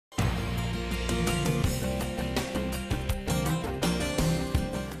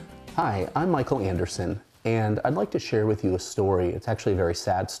Hi, I'm Michael Andersen, and I'd like to share with you a story. It's actually a very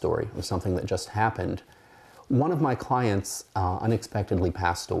sad story of something that just happened. One of my clients unexpectedly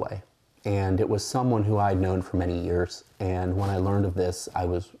passed away, and it was someone who I'd known for many years. And when I learned of this, I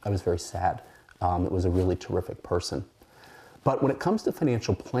was very sad. It was a really terrific person. But when it comes to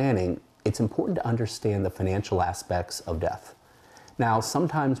financial planning, it's important to understand the financial aspects of death. Now,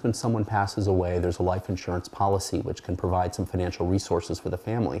 sometimes when someone passes away, there's a life insurance policy which can provide some financial resources for the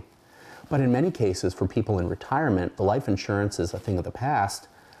family. But in many cases, for people in retirement, the life insurance is a thing of the past.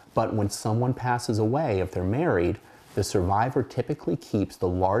 But when someone passes away, if they're married, the survivor typically keeps the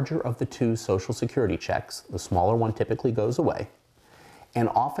larger of the two Social Security checks. The smaller one typically goes away. And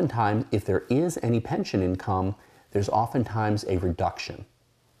oftentimes, if there is any pension income, there's oftentimes a reduction.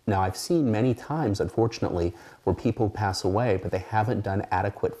 Now, I've seen many times, unfortunately, where people pass away, but they haven't done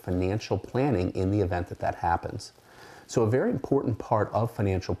adequate financial planning in the event that that happens. So a very important part of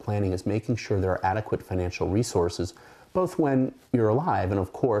financial planning is making sure there are adequate financial resources, both when you're alive and,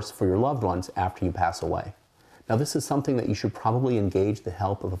 of course, for your loved ones after you pass away. Now, this is something that you should probably engage the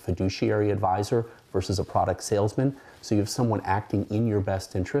help of a fiduciary advisor versus a product salesman, so you have someone acting in your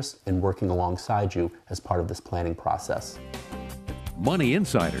best interest and working alongside you as part of this planning process. Money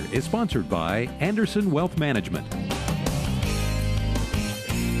Insider is sponsored by Andersen Wealth Management.